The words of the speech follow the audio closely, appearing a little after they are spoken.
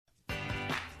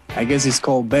I guess it's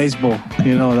called baseball.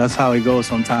 You know, that's how it goes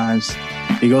sometimes.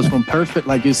 It goes from perfect,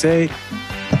 like you say,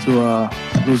 to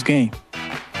lose game.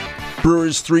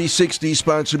 Brewers 360,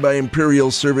 sponsored by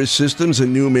Imperial Service Systems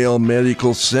and New Male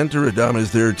Medical Center. Adam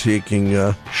is there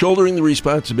shouldering the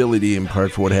responsibility in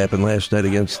part for what happened last night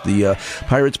against the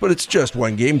Pirates. But it's just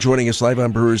one game. Joining us live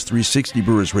on Brewers 360,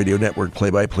 Brewers Radio Network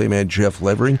play-by-play man Jeff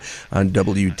Levering on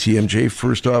WTMJ.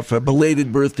 First off,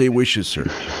 belated birthday wishes, sir.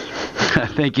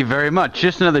 Thank you very much.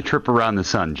 Just another trip around the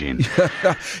sun, Gene.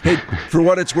 Hey, for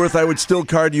what it's worth, I would still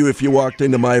card you if you walked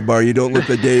into my bar. You don't look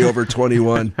a day over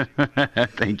 21.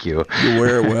 Thank you. You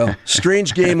wear it well.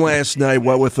 Strange game last night,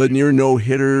 with a near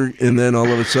no-hitter, and then all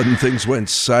of a sudden things went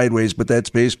sideways, but that's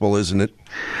baseball, isn't it?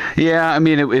 Yeah, I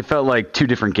mean, it felt like two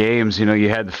different games. You know, you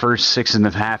had the first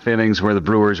 6.5 innings where the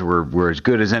Brewers were as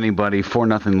good as anybody,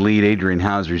 4-0 lead. Adrian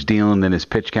Hauser's dealing, then his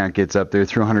pitch count gets up there,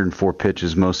 104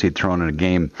 pitches, most he'd thrown in a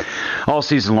game all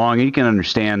season long. And you can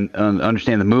understand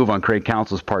the move on Craig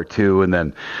Counsell's part too, and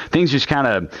then things just kind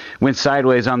of went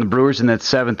sideways on the Brewers in that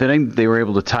 7th inning. They were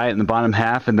able to tie it in the bottom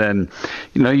half, and then,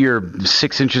 you know, you're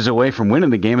 6 inches away from winning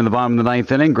the game in the bottom of the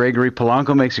 9th inning. Gregory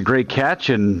Polanco makes a great catch,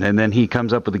 and then he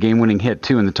comes up with a game-winning hit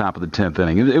too in the top of the 10th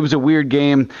inning. It was a weird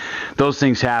game. Those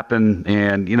things happen,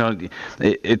 and you know,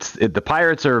 the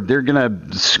Pirates they're gonna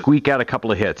squeak out a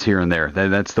couple of hits here and there.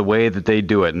 That's the way that they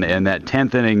do it, and that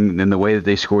 10th inning and the way that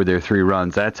they scored their 3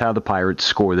 runs, that's how the Pirates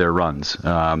score their runs.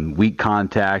 Weak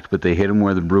contact, but they hit them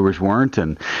where the Brewers weren't,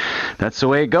 and that's the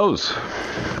way it goes.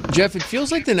 Jeff, it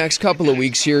feels like the next couple of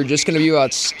weeks here are just going to be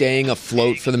about staying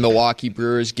afloat for the Milwaukee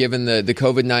Brewers, given the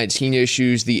COVID-19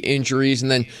 issues, the injuries, and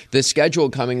then the schedule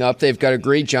coming up. They've got a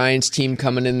great Giants team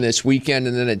coming in this weekend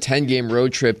and then a 10-game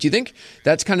road trip. Do you think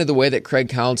that's kind of the way that Craig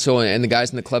Counsell and the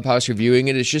guys in the clubhouse are viewing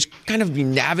it, is just kind of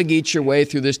navigate your way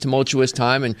through this tumultuous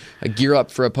time and gear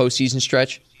up for a postseason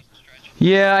stretch?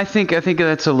 Yeah, I think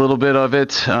that's a little bit of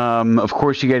it. Of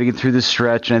course, you got to get through this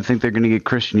stretch, and I think they're going to get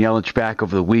Christian Yelich back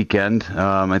over the weekend.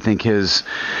 I think his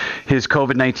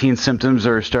COVID-19 symptoms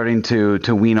are starting to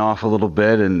wean off a little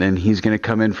bit, and he's going to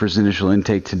come in for his initial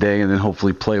intake today, and then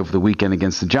hopefully play over the weekend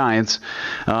against the Giants.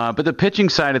 But the pitching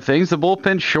side of things, the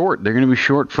bullpen's short. They're going to be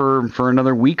short for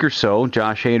another week or so.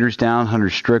 Josh Hader's down,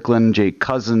 Hunter Strickland, Jake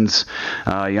Cousins,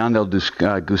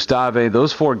 Yandel Gustave.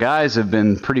 Those 4 guys have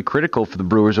been pretty critical for the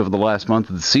Brewers over the last month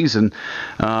of the season,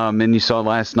 and you saw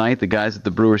last night the guys that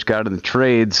the Brewers got in the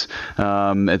trades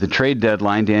at the trade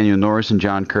deadline, Daniel Norris and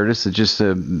John Curtis. It just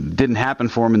didn't happen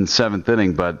for them in the 7th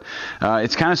inning, but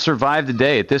it's kind of survived the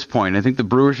day at this point. I think the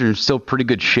Brewers are in still pretty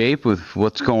good shape with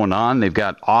what's going on. They've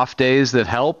got off days that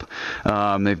help.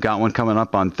 They've got one coming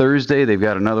up on Thursday. They've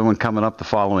got another one coming up the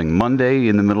following Monday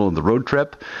in the middle of the road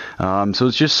trip. So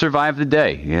it's just survived the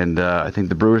day, and I think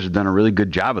the Brewers have done a really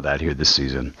good job of that here this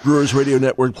season. Brewers Radio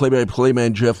Network play-by-play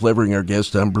man Jeff Levering, our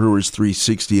guest on Brewers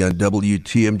 360 on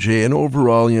WTMJ. And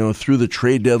overall, you know, through the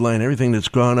trade deadline, everything that's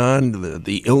gone on,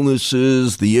 the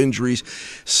illnesses, the injuries,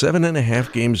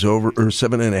 7.5 games over, or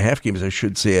 7.5 games, I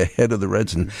should say, ahead of the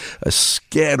Reds, and a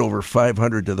scad over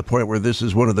 500 to the point where this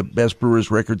is one of the best Brewers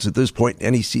records at this point in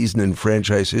any season in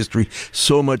franchise history.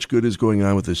 So much good is going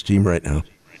on with this team right now.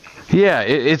 Yeah,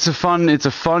 it's a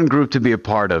fun group to be a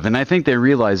part of, and I think they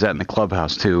realize that in the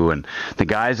clubhouse too. And the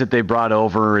guys that they brought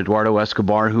over, Eduardo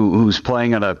Escobar, who's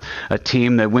playing on a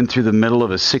team that went through the middle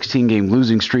of a 16-game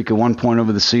losing streak at one point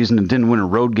over the season and didn't win a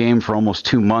road game for almost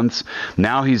 2 months.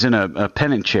 Now he's in a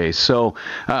pennant chase. So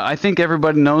I think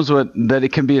everybody knows that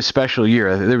it can be a special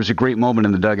year. There was a great moment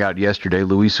in the dugout yesterday.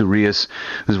 Luis Urias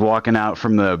was walking out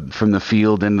from the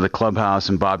field into the clubhouse,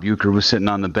 and Bob Uecker was sitting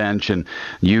on the bench, and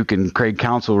Ueck and Craig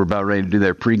Counsell were about ready to do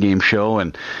their pregame show,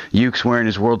 and Ueck's wearing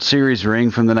his World Series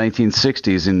ring from the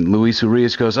 1960s, and Luis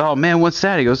Urias goes, "Oh man, what's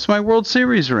that?" He goes, "It's my World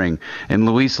Series ring." And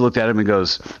Luis looked at him and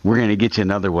goes, "We're going to get you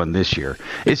another one this year."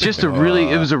 It's just it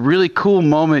was a really cool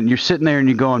moment. You're sitting there and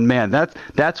you're going, man,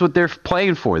 that's what they're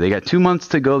playing for. They got 2 months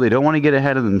to go. They don't want to get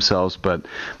ahead of themselves, but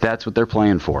that's what they're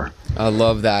playing for. I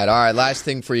love that. All right, last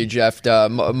thing for you, Jeff.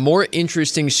 More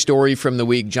interesting story from the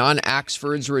week. John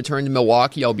Axford's return to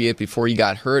Milwaukee, albeit before he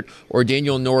got hurt, or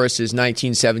Daniel Norris's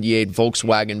 1978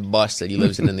 Volkswagen bus that he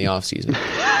lives in the offseason.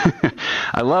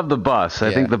 I love the bus.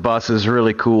 I think the bus is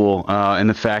really cool, and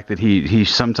the fact that he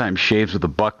sometimes shaves with a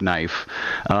buck knife.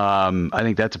 I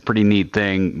think that's a pretty neat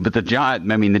thing. But the John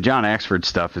Axford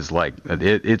stuff is like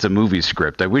it's a movie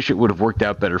script. I wish it would have worked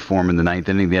out better for him in the 9th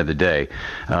inning the other day.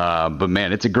 But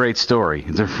man, it's a great story.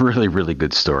 It's a really, really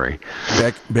good story.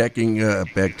 Back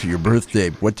to your birthday.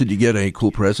 What did you get? Any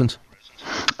cool presents?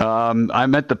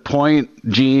 I'm at the point,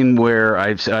 Gene, where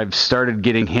I've started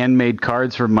getting handmade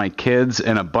cards for my kids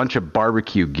and a bunch of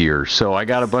barbecue gear. So I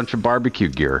got a bunch of barbecue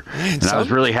gear, and I was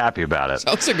really happy about it.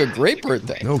 Sounds like a great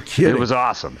birthday. No kidding. It was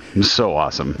awesome. It was so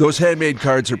awesome. Those handmade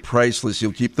cards are priceless.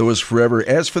 You'll keep those forever.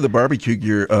 As for the barbecue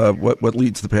gear, what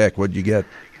leads the pack? What'd you get?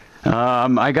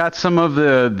 I got some of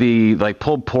the like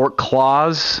pulled pork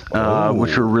claws,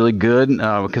 which were really good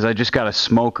because I just got a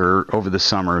smoker over the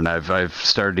summer, and I've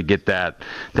started to get that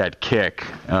kick.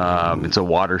 It's a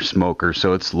water smoker,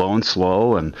 so it's low and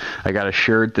slow, and I got a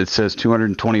shirt that says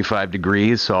 225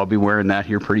 degrees, so I'll be wearing that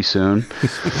here pretty soon.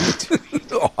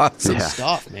 Awesome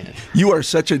stuff, man. You are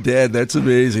such a dad. That's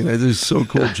amazing. That is so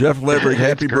cool. Jeff Levering,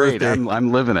 happy birthday.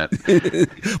 I'm living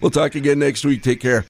it. We'll talk again next week. Take care.